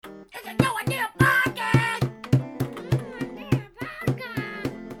can do a damn podcast!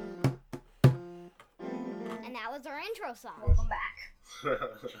 And that was our intro song. Welcome back.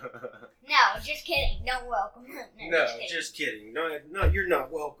 No, just kidding. Don't welcome. No, just kidding. No, you're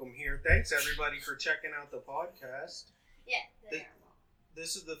not welcome here. Thanks, everybody, for checking out the podcast. Yeah, they are welcome.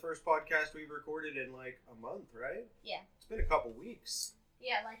 This is the first podcast we've recorded in like a month, right? Yeah. It's been a couple weeks.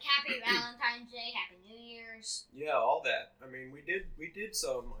 Yeah, like Happy Valentine's Day, Happy New Year's. Yeah, all that. I mean, we did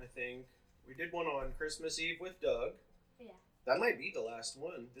some, I think. We did one on Christmas Eve with Doug. Yeah. That might be the last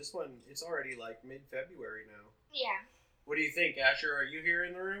one. This one, it's already like mid-February now. Yeah. What do you think, Asher? Are you here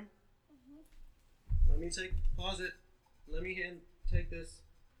in the room? Mm-hmm. Let me pause it. Let me take this.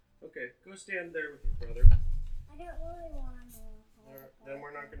 Okay, go stand there with your brother. I don't really want to. Then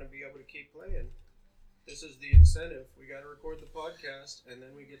we're not going to be able to keep playing. This is the incentive. We got to record the podcast, and then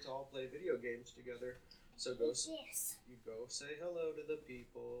we get to all play video games together. So Yes. you go say hello to the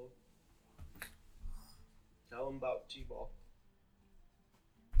people. Tell them about T-ball.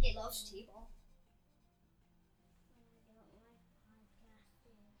 He loves T-ball.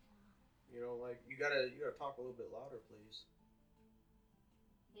 You know, like you gotta talk a little bit louder, please.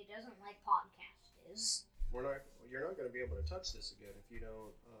 He doesn't like podcasts. You're not gonna be able to touch this again if you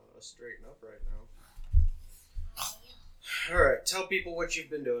don't straighten up right now. All right, tell people what you've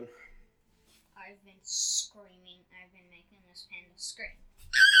been doing. I've been screaming. I've been making this panda scream.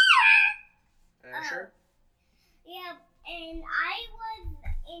 Asher. Yeah, and I was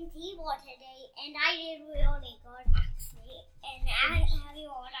in T-ball today, and I did really good, actually. And I tell you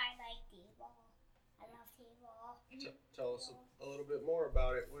what, I like T-ball. I love T-ball. Tell us a little bit more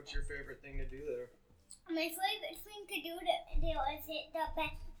about it. What's your favorite thing to do there? My favorite thing to do is hit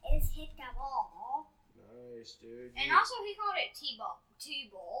the ball. Nice, dude. And also, he called it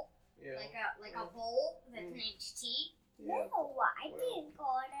T-ball. Yeah. Like a bowl that's named T. Yeah. No, I didn't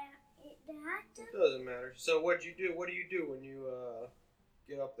call that. It doesn't matter. So what do you do? What do you do when you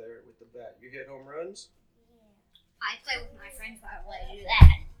get up there with the bat? You hit home runs? I play with my friends while I do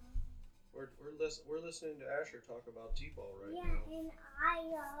that. We're listening to Asher talk about T-ball right Yeah, now. and I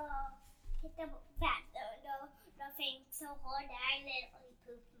hit the bat, the thing so hard that I literally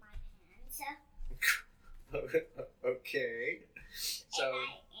pooped my pants. Okay. So.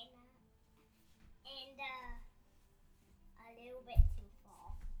 And a little bit too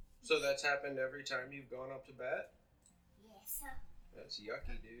far. So that's happened every time you've gone up to bat? Yes. That's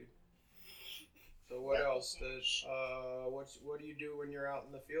yucky, dude. So what else does what do you do when you're out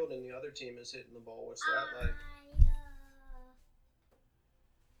in the field and the other team is hitting the ball? What's that like?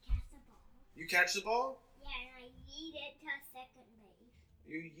 Catch the ball. You catch the ball? Yeah, and I yeet it to second base.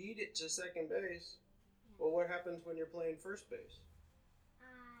 You yeet it to second base. Well, what happens when you're playing first base?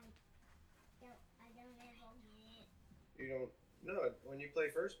 I don't ever get it. You don't. No, when you play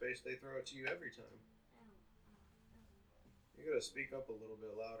first base, they throw it to you every time. You gotta speak up a little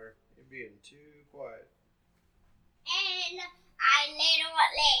bit louder. You're being too quiet. And I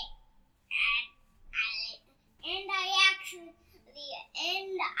literally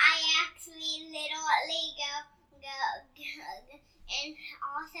go and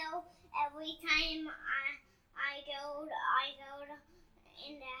also every time I go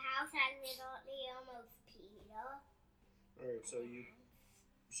in the house I literally almost peed. Alright, so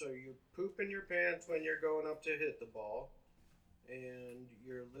you poop in your pants when you're going up to hit the ball, and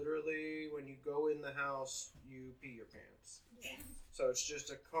you're literally, when you go in the house, you pee your pants. Yeah. So it's just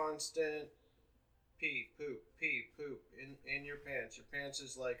a constant pee, poop in your pants. Your pants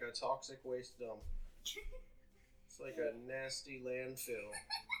is like a toxic waste dump. It's like a nasty landfill.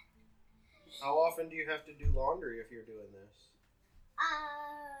 How often do you have to do laundry if you're doing this?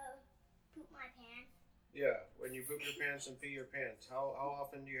 Poop my pants. Yeah, when you poop your pants and pee your pants, how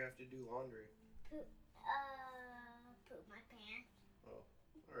often do you have to do laundry? Poop my pants. Oh,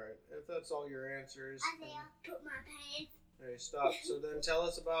 alright. If that's all your answers. I say poop my pants. Hey, stop. So then tell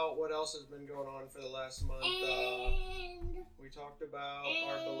us about what else has been going on for the last month. And We talked about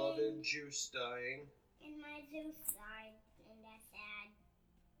our beloved Juice dying. and my Zeus died, and that's sad.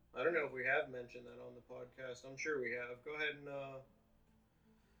 I don't know if we have mentioned that on the podcast. I'm sure we have. Go ahead and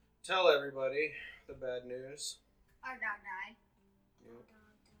tell everybody the bad news. Our dog died. Yep.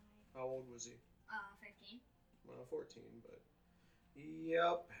 How old was he? 15. Well, 14, but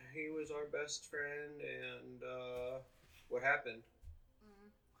yep, he was our best friend. And what happened?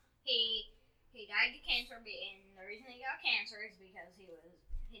 He died to cancer, and the reason he got cancer is because he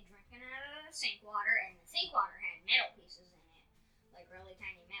drinking out of the sink water, and the sink water had metal pieces in it, like really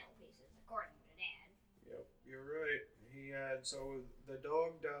tiny metal pieces, according to Dad. Yep, you're right. So the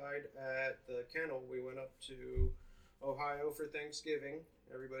dog died at the kennel. We went up to Ohio for Thanksgiving.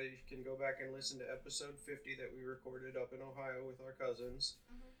 Everybody can go back and listen to episode 50 that we recorded up in Ohio with our cousins.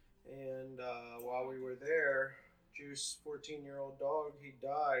 And while we were there, Juice, 14-year-old dog, he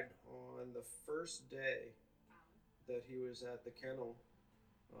died on the first day that he was at the kennel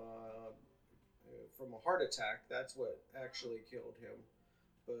from a heart attack. That's what actually killed him.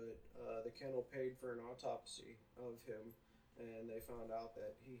 But the kennel paid for an autopsy of him, and they found out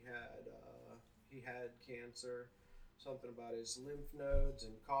that he had cancer, something about his lymph nodes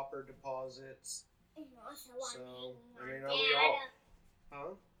and copper deposits. And also So, I'm I mean, hanging on are we all...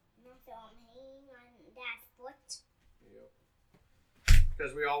 Huh? And also I'm hanging on Dad's foot. Yep.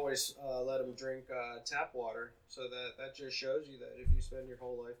 Because we always let him drink tap water, so that just shows you that if you spend your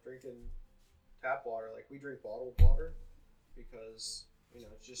whole life drinking tap water, like we drink bottled water, because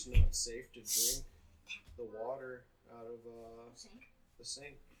it's just not safe to drink the water out of the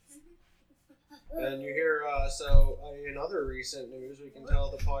sink. And you hear in other recent news, we can tell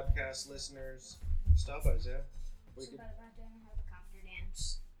the podcast listeners stuff, Isaiah. We could, about doing a helicopter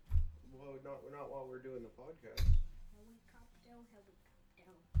dance. well, not while we're doing the podcast. Helicopter.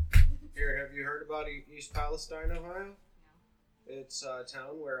 Here, have you heard about East Palestine, Ohio? No. It's a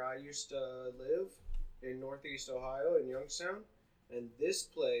town where I used to live in Northeast Ohio in Youngstown. And this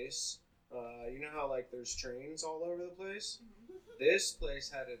place, you know how like there's trains all over the place? This place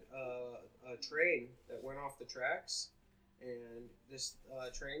had a train that went off the tracks, and this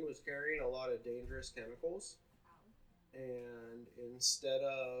train was carrying a lot of dangerous chemicals. And instead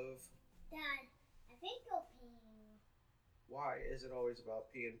of... Dad, I think you're peeing. Why is it always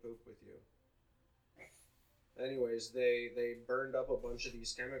about pee and poop with you? Anyways, they burned up a bunch of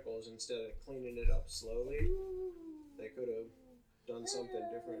these chemicals instead of cleaning it up slowly. They could have done something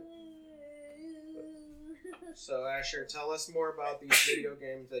different. So, Asher, tell us more about these video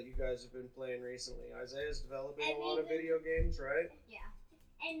games that you guys have been playing recently. Isaiah's developing a lot of video games, right? Yeah.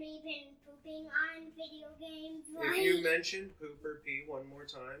 And we've been pooping on video games. If you mention poop or pee one more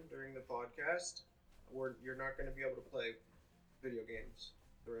time during the podcast, you're not going to be able to play video games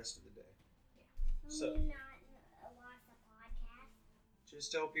the rest of the day. So, not watch the podcast.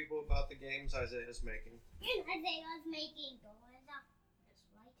 just tell people about the games Isaiah's making. And Isaiah's making doors. That's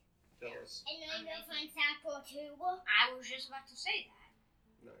right. Tell us. And then your friend Sackle too. I was just about to say that.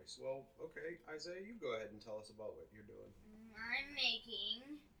 Nice. Well, okay, Isaiah, you go ahead and tell us about what you're doing. I'm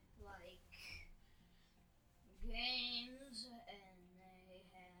making, games, and they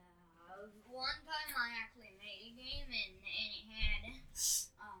have... One time I actually made a game, and it had,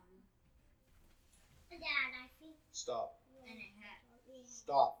 Dad, I think. Stop. and it had...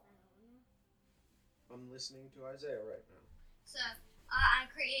 Stop. I'm listening to Isaiah right now. So, I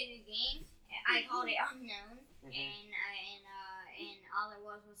created a game. I called it Unknown, Mhm. and all it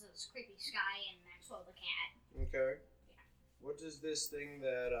was this creepy sky and Maxwell the cat. Okay. What is this thing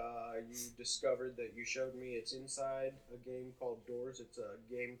that you discovered that you showed me? It's inside a game called Doors. It's a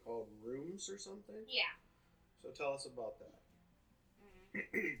game called Rooms or something? Yeah. So tell us about that.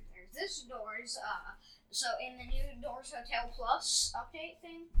 There's this Doors. So in the new Doors Hotel Plus update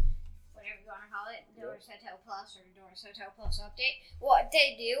thing, whatever you want to call it, Doors Hotel Plus or Doors Hotel Plus update, what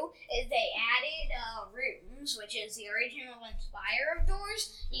they do is they added Rooms, which is the original Inspire of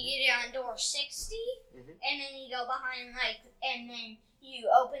Doors. You get it on door 60, and then you go behind, and then you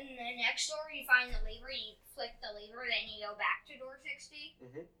open the next door, you find the lever, you flick the lever, then you go back to door 60.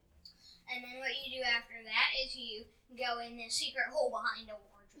 And then what you do after that is you go in this secret hole behind a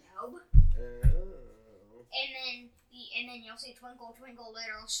wardrobe. And then you'll see Twinkle, Twinkle,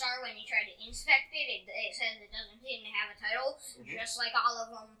 Little Star. When you try to inspect it, it says it doesn't seem to have a title. Just like all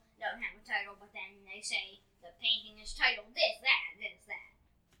of them don't have a title, but then they say the painting is titled this, that, this, that.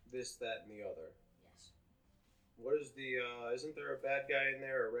 This, that, and the other. Yes. What is the, isn't there a bad guy in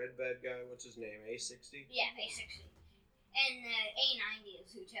there, a red bad guy? What's his name, A60? Yeah, A60. And A90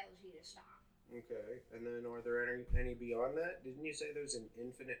 is who tells you to stop. Okay, and then are there any beyond that? Didn't you say there's an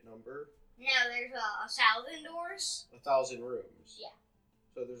infinite number? No, there's 1,000 doors. 1,000 rooms. Yeah.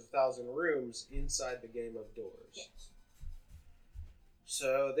 So there's 1,000 rooms inside the game of Doors. Yes.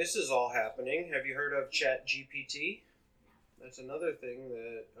 So this is all happening. Have you heard of ChatGPT? That's another thing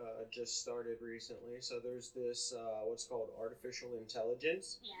that just started recently. So there's this what's called artificial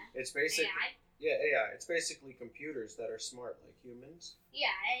intelligence. Yeah. It's basically AI. Yeah, AI. It's basically computers that are smart like humans.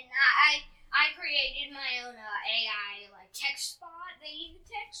 Yeah, and I created my own AI text bot that you could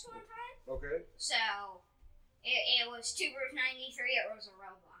text one time. Okay. So it was Tubers93. It was a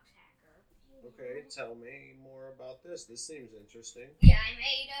Roblox hacker. Okay. Tell me more about this. This seems interesting. Yeah, I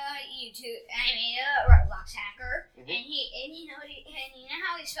made a Roblox hacker, and you know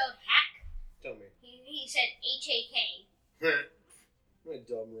how he spelled hack? Tell me. He said HAK. What a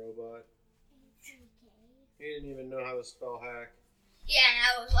dumb robot. He didn't even know how to spell hack. Yeah, and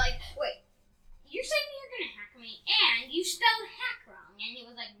I was like, wait, you're saying you're going to hack me, and you spelled hack wrong. And he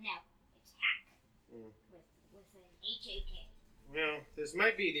was like, no, it's hack. With an HAK. Well, this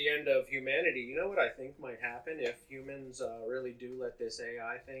might be the end of humanity. You know what I think might happen if humans really do let this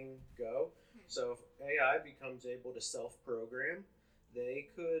AI thing go? So if AI becomes able to self-program, they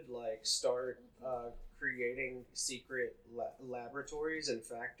could start creating secret laboratories and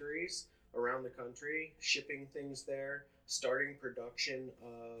factories around the country, shipping things there, starting production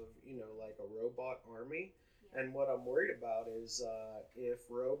of a robot army. And what I'm worried about is if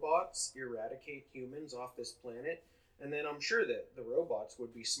robots eradicate humans off this planet, and then I'm sure that the robots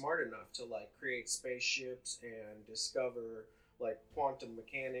would be smart enough to create spaceships and discover quantum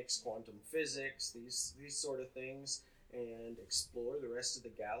mechanics, quantum physics, these sort of things, and explore the rest of the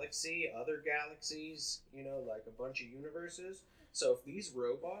galaxy, other galaxies, a bunch of universes. So if these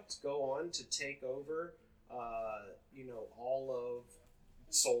robots go on to take over, all of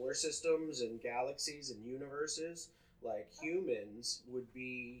solar systems and galaxies and universes, humans would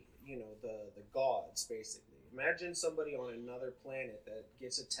be, the gods, basically. Imagine somebody on another planet that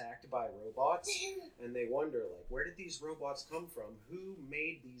gets attacked by robots, and they wonder, where did these robots come from? Who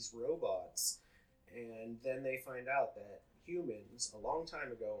made these robots? And then they find out that humans, a long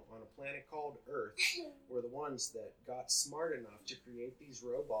time ago, on a planet called Earth, were the ones that got smart enough to create these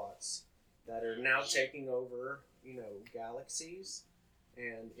robots that are now taking over, galaxies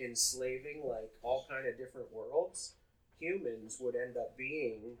and enslaving, all kind of different worlds. Humans would end up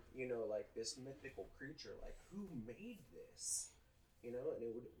being, this mythical creature. Who made this? And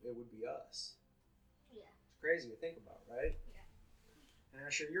it would be us. Yeah. It's crazy to think about, right? Yeah.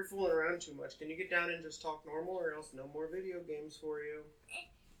 Asher, you're fooling around too much. Can you get down and just talk normal, or else no more video games for you?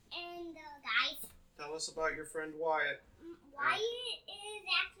 And guys, Tell us about your friend Wyatt. Wyatt is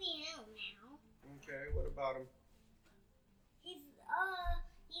actually ill now. Okay, what about him?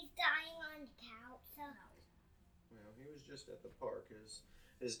 He's dying on the couch. So. Well, he was just at the park.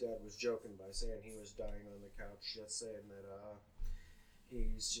 His dad was joking by saying he was dying on the couch, just saying that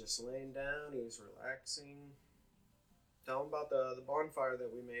he's just laying down, he's relaxing. Tell him about the bonfire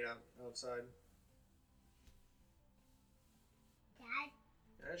that we made outside. Dad?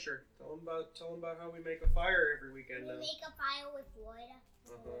 Yeah, sure. Tell him about how we make a fire every weekend now. We make a fire with wood.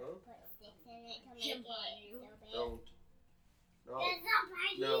 Uh-huh. Put sticks in it to make it so big. Don't. No. That's not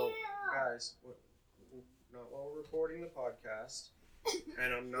right No, here. guys. Not while we're recording the podcast.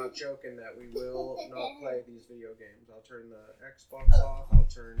 And I'm not joking that we will not play these video games. I'll turn the Xbox off.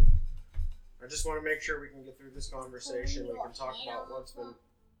 I just want to make sure we can get through this conversation. We can talk about what's been...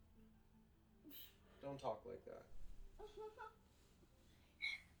 Don't talk like that.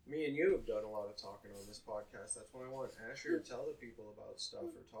 Me and you have done a lot of talking on this podcast. That's why I want Asher to tell the people about stuff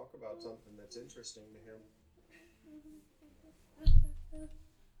or talk about something that's interesting to him.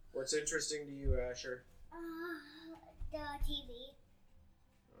 What's interesting to you, Asher? The TV.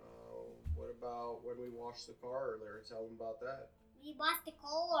 What about when we washed the car earlier? Tell them about that. We washed the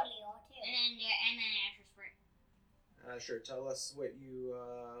car earlier too. And then Asher sprayed. Asher, tell us what you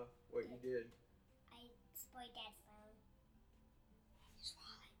did. I sprayed Dad's phone. His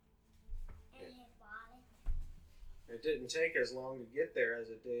wallet. And his wallet. It didn't take as long to get there as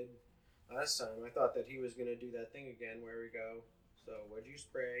it did last time. I thought that he was going to do that thing again where we go, so what'd you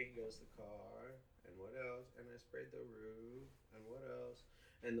spray? He goes, the car. And what else? And I sprayed the roof. And what else?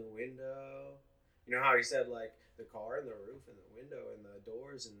 And the window. You know how he said, the car and the roof and the window and the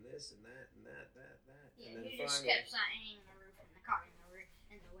doors and this and that and that. Yeah, and then he just kept saying the roof and the car and the roof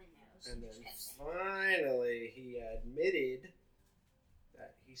and the windows. And then finally he admitted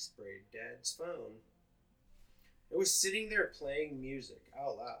that he sprayed Dad's phone. It was sitting there playing music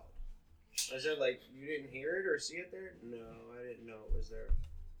out loud. I said, you didn't hear it or see it there? No, I didn't know it was there.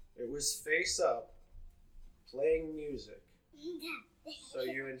 It was face up, playing music. So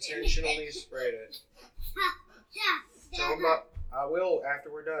you intentionally sprayed it. Tell him about, I will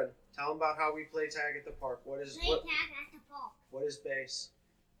after we're done. Tell him about how we play tag at the park. What is Play tag at the park. What is base?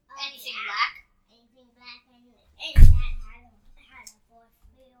 Anything black? Anything black and Dad had a force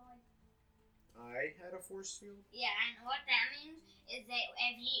field. I had a force field? Yeah, and what that means is that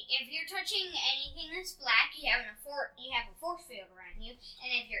if you're touching anything that's black, you have a force field around you,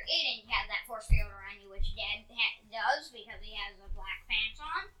 and if you're eating, you have that force field around you, which Dad does because he has the black pants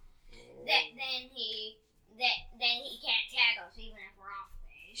on. Oh. Then he can't tag us even if we're off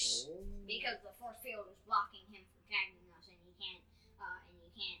base because the force field is blocking him from tagging us, and you can't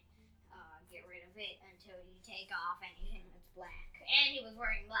get rid of of it until you take off anything that's black. And he was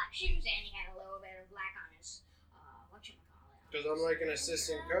wearing black shoes, and he had a little bit of black on his, whatchamacallit. Because I'm like an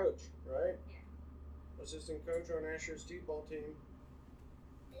assistant coach, right? Yeah. Assistant coach on Asher's T-ball team.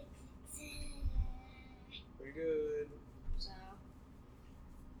 Pretty good. So,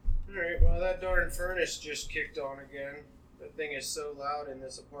 Alright, well, that darn furnace just kicked on again. That thing is so loud in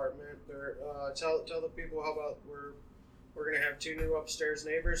this apartment. Tell the people how about we're gonna have 2 new upstairs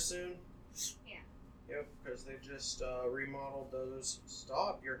neighbors soon. Yeah. Yep, because they just remodeled those.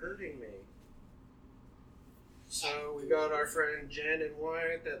 Stop! You're hurting me. So we got our friend Jen and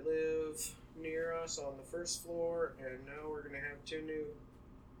Wyatt that live near us on the first floor, and now we're gonna have 2 new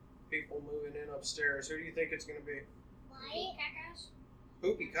people moving in upstairs. Who do you think it's gonna be? Wyatt? cacas?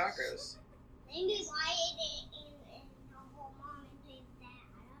 Poopy cacas. Maybe Wyatt and her whole mom and his dad.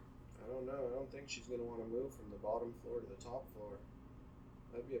 I don't know. I don't think she's gonna want to move from the bottom floor to the top floor.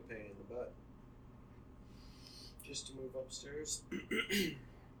 That'd be a pain in the butt. Just to move upstairs.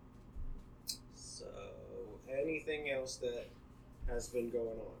 So, anything else that has been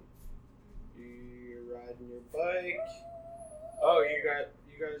going on? You're riding your bike. Oh, you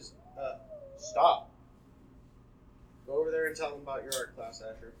guys, stop. Go over there and tell them about your art class,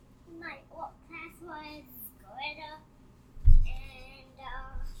 Asher. My art class was good,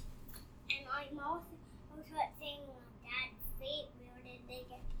 and I'm also touching Dad's feet. Where did they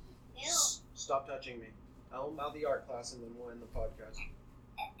get built? Stop touching me. Tell them about the art class and then we'll end the podcast.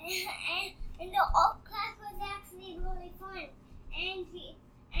 And the art class was actually really fun. And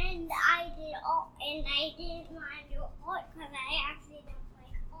I did my new art because I actually don't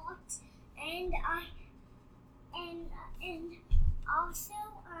like art. And also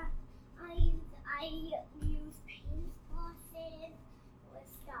I use paint brushes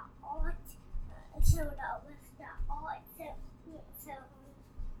with the art. So that was the art.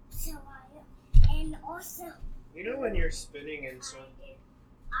 So I and also. You know when you're spinning in circles. And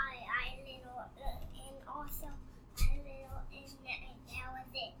that was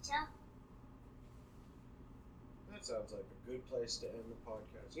it. So. That sounds like a good place to end the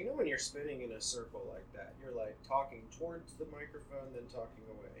podcast. You know when you're spinning in a circle like that, you're like talking towards the microphone, then talking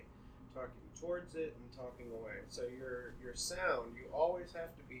away, talking towards it, and talking away. So your sound, you always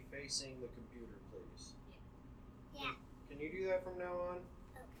have to be facing the computer, please. Yeah. Can you do that from now on?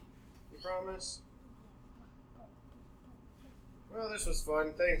 Okay. You promise? Well, this was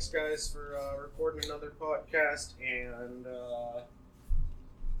fun. Thanks, guys, for recording another podcast. And Your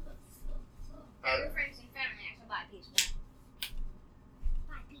friends and family actually buy a piece back.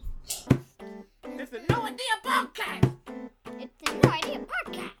 It's the No Idea Podcast. It's the No Idea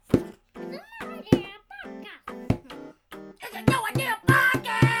Podcast. It's the No Idea Podcast. It's the No Idea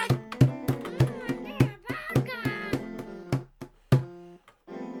Podcast. No Idea Podcast.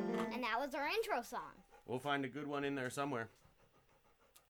 And that was our intro song. We'll find a good one in there somewhere.